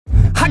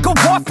go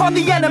off on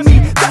the enemy.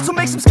 That's what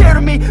makes them scared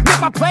of me.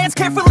 Make my plans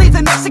carefully,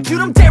 then execute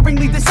them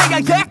daringly. They say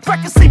I act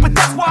recklessly, but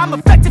that's why I'm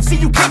effective. See,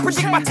 you can't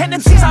predict my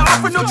tendencies, I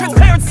offer no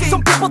transparency.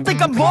 Some people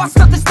think I'm lost,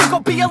 others think I'll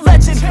be a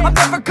legend. I'm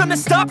never gonna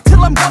stop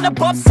till I'm one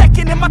above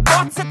second, and my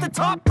thoughts at the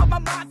top, but my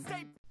mind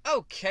stay.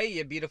 Okay,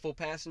 you beautiful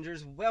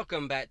passengers,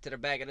 welcome back to the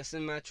back of the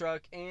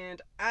semi-truck, and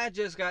I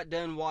just got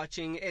done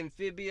watching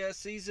Amphibia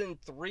Season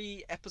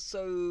 3,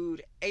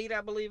 Episode 8,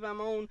 I believe I'm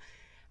on.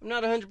 I'm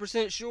not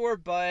 100% sure,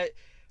 but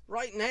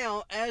right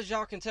now, as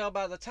y'all can tell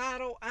by the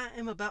title, I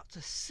am about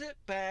to sit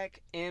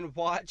back and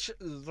watch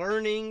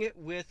Learning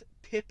with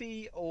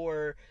Pibby,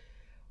 or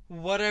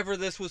whatever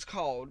this was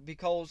called,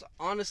 because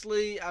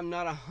honestly, I'm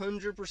not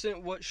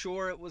 100% what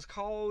sure it was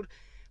called.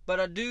 But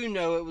I do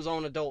know it was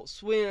on Adult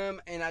Swim,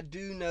 and I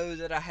do know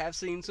that I have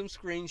seen some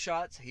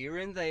screenshots here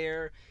and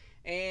there,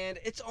 and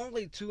it's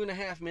only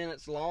 2.5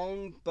 minutes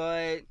long,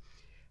 but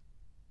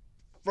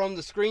from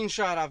the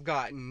screenshot I've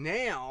got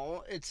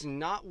now, it's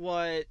not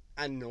what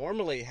I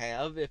normally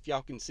have, if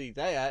y'all can see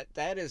that.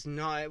 That is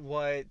not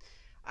what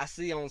I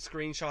see on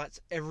screenshots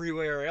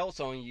everywhere else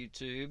on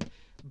YouTube,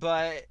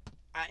 but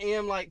I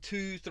am like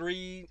 2,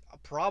 3,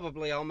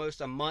 probably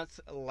almost a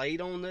month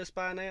late on this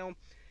by now.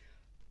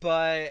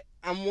 But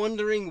I'm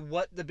wondering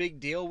what the big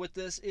deal with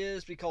this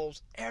is,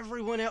 because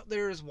everyone out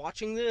there is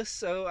watching this,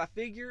 so I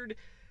figured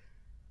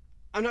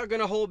I'm not going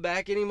to hold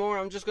back anymore.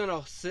 I'm just going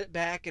to sit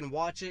back and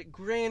watch it.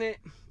 Granted,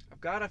 I've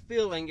got a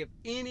feeling if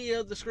any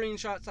of the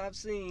screenshots I've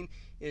seen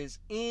is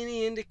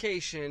any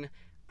indication,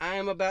 I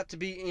am about to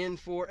be in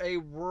for a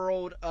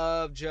world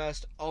of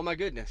just, oh my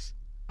goodness.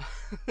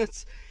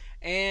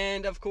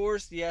 And of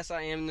course, yes,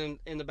 I am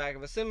in the back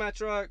of a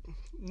semi-truck.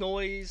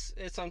 Noise,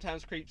 it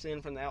sometimes creeps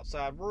in from the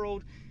outside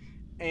world.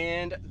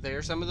 And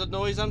there's some of the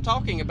noise I'm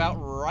talking about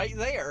right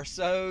there.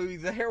 So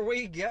there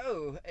we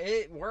go.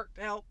 It worked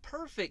out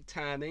perfect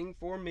timing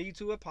for me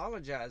to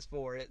apologize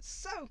for it.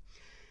 So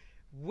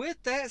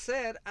with that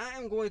said, I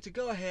am going to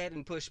go ahead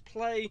and push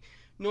play.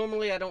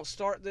 Normally I don't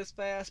start this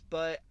fast,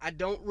 but I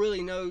don't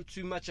really know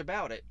too much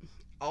about it.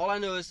 All I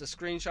know is the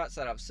screenshots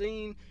that I've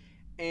seen,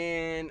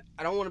 and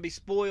I don't want to be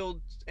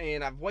spoiled,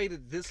 and I've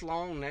waited this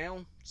long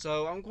now,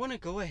 so I'm going to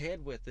go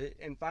ahead with it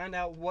and find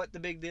out what the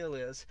big deal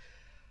is.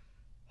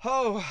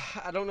 Oh,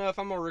 I don't know if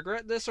I'm going to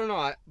regret this or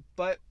not,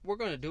 but we're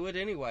going to do it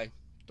anyway.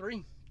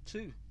 3,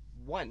 2,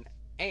 1,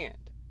 and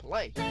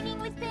play.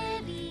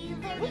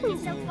 Ooh,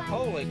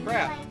 holy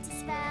crap.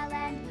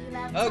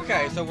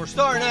 Okay, so we're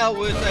starting out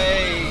with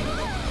a...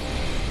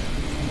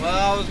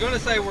 Well, I was going to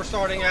say we're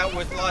starting out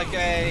with like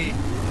a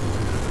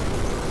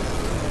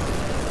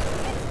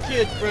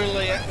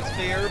kid-friendly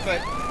atmosphere,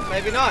 but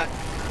maybe not.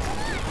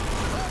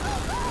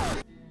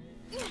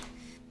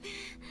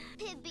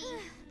 Pibby,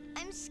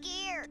 I'm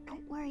scared.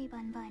 Don't worry,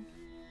 Bun Bun.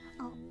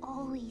 I'll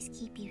always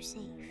keep you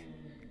safe.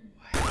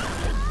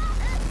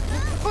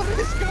 What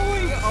is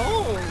going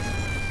on?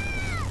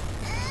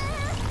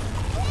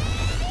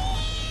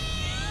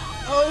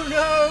 Oh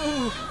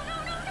no!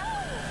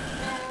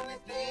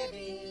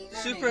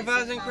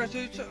 Supervising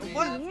Kratuta.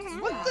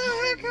 What the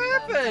heck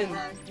happened?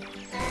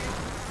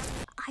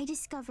 I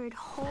discovered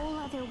whole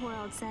other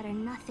worlds that are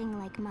nothing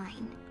like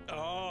mine.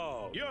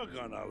 Oh, you're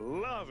gonna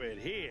love it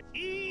here.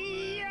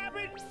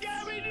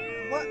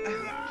 What?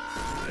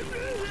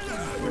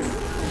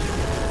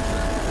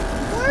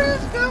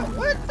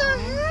 What the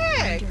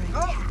heck?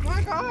 Oh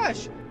my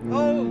gosh!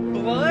 Oh,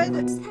 blood?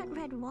 What's that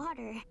red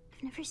water?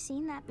 I've never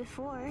seen that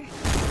before.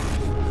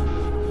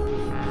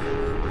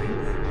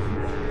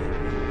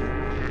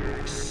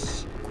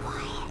 Shh,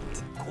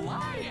 quiet.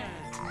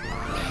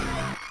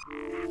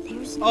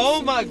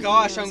 Oh my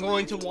gosh, I'm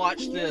going to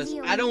watch this.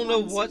 I don't know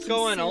what's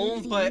going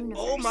on, but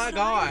oh my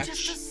gosh.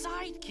 Just a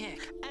sidekick.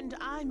 And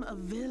I'm a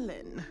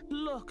villain.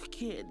 Look,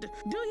 kid,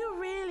 do you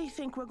really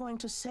think we're going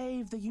to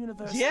save the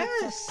universe with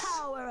the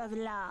power of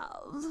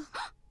love?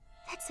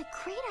 That's a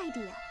great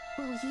idea.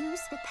 We'll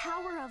use the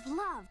power of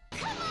love.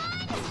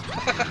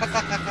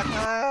 Come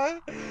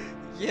on!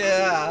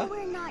 Yeah.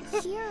 We're not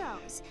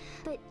heroes,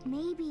 but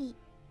maybe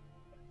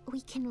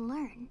we can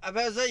learn. I was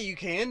about to say, you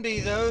can be,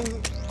 though.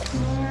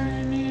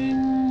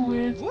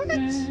 What?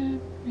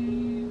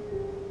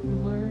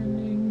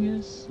 Learning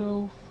is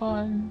so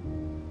fun.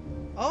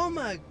 Oh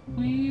my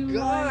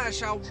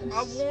gosh, I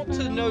want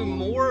to know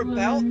more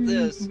about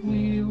this.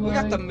 We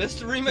got the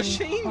mystery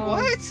machine?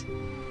 What?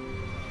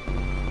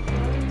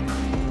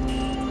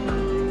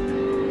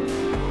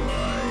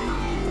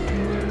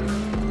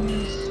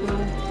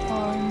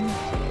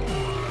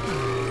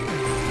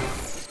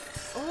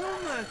 Oh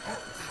my god.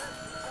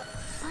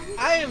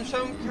 I am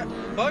some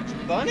Bugs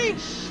Bunny?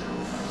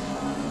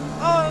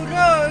 Oh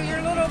no, your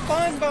little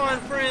Bon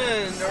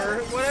friend,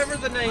 or whatever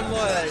the name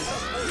was.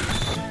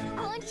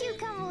 Won't you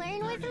come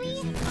learn with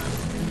me?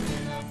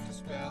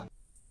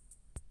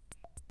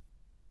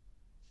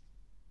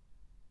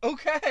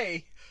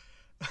 Okay.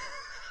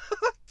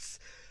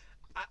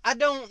 I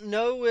don't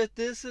know if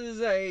this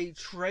is a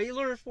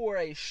trailer for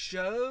a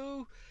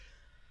show.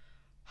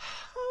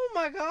 Oh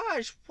my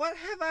gosh, what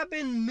have I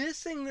been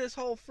missing this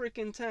whole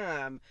freaking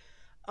time?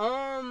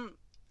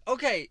 Okay,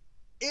 okay,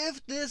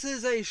 if this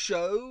is a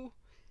show,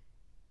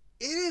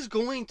 it is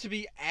going to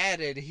be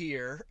added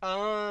here.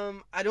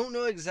 I don't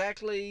know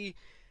exactly.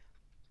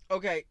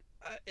 Okay,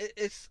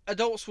 it's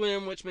Adult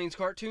Swim, which means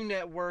Cartoon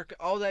Network,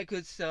 all that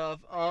good stuff.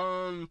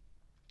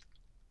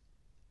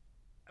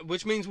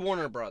 Which means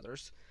Warner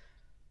Brothers.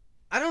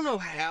 I don't know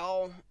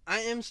how. I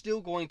am still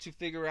going to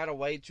figure out a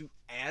way to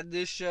add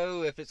this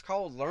show. If it's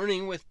called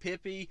Learning with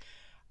Pibby,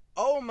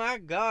 oh my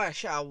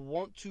gosh, I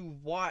want to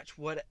watch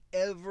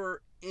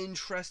whatever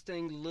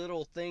interesting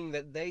little thing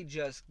that they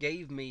just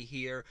gave me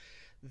here.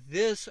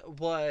 This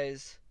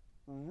was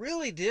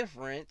really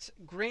different.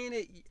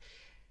 Granted,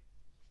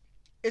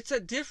 it's a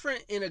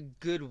different in a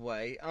good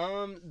way.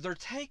 They're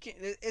taking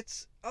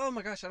it's, oh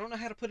my gosh, I don't know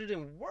how to put it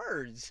in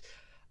words.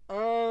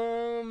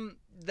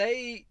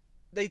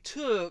 They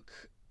took,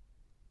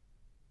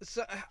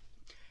 so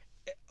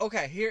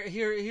okay,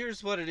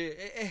 here's what it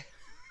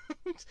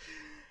is.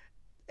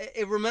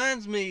 It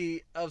reminds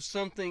me of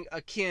something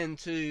akin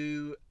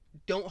to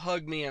Don't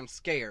Hug Me, I'm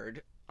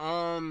Scared.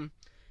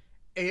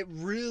 It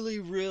really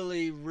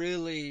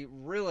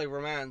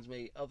reminds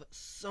me of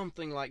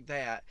something like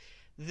that.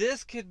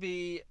 This could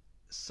be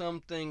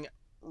something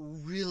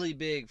really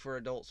big for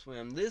Adult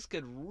Swim. This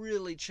could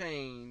really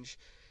change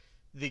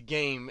the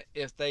game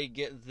if they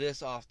get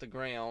this off the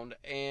ground.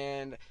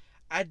 And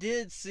I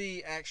did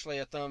see actually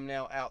a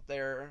thumbnail out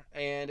there,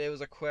 and it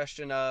was a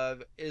question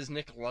of, is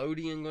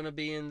Nickelodeon going to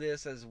be in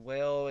this as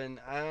well? And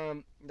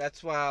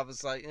that's why I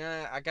was like,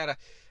 I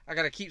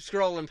gotta keep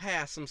scrolling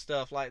past some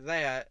stuff like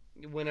that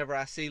whenever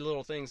I see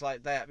little things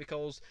like that,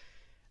 because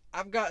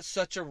I've got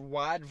such a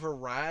wide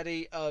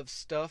variety of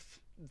stuff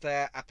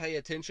that I pay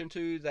attention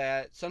to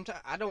that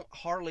sometimes I don't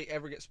hardly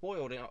ever get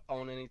spoiled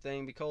on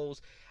anything,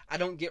 because I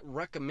don't get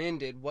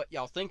recommended what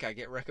y'all think I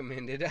get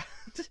recommended.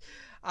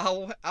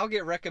 I'll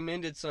get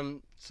recommended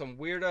some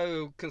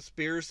weirdo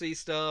conspiracy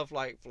stuff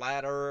like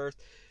flat Earth.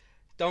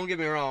 Don't get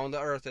me wrong, the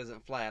Earth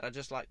isn't flat. I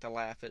just like to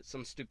laugh at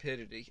some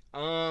stupidity.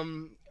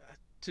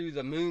 To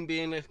the moon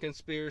being a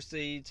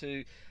conspiracy,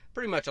 to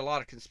pretty much a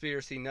lot of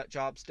conspiracy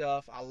nutjob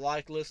stuff. I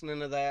like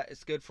listening to that.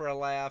 It's good for a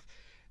laugh.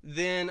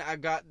 Then I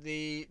got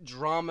the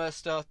drama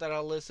stuff that I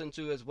listen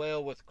to as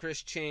well with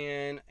Chris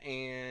Chan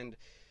and,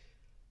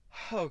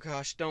 oh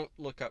gosh, don't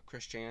look up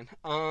Chris Chan.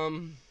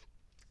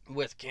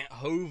 With Kent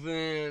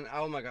Hovind.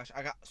 Oh my gosh,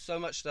 I got so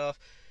much stuff.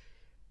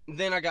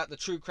 Then I got the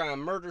true crime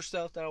murder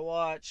stuff that I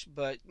watch,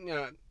 but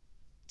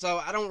so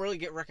I don't really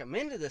get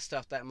recommended this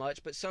stuff that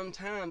much, but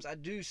sometimes I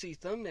do see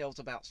thumbnails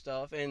about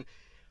stuff, and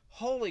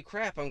holy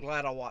crap, I'm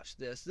glad I watched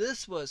this.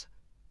 This was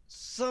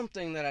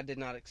something that I did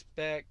not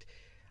expect.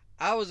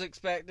 I was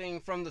expecting,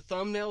 from the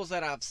thumbnails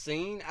that I've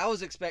seen, I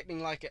was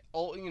expecting like,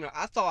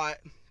 I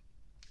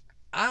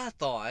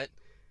thought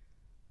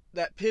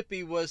that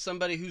Pibby was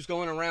somebody who's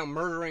going around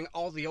murdering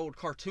all the old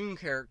cartoon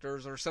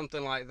characters or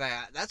something like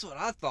that. That's what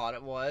I thought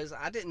it was.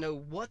 I didn't know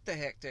what the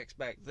heck to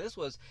expect. This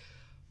was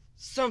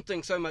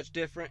something so much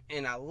different,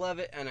 and I love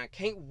it, and I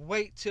can't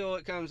wait till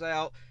it comes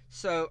out.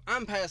 So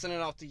I'm passing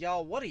it off to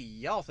y'all. What do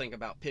y'all think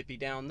about Pibby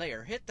down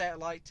there? Hit that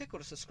like, tickle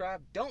to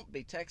subscribe. Don't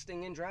be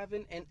texting and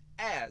driving. And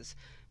as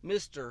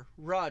Mr.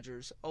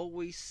 Rogers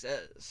always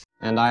says,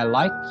 and I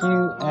like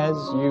you as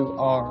you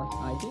are.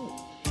 I do.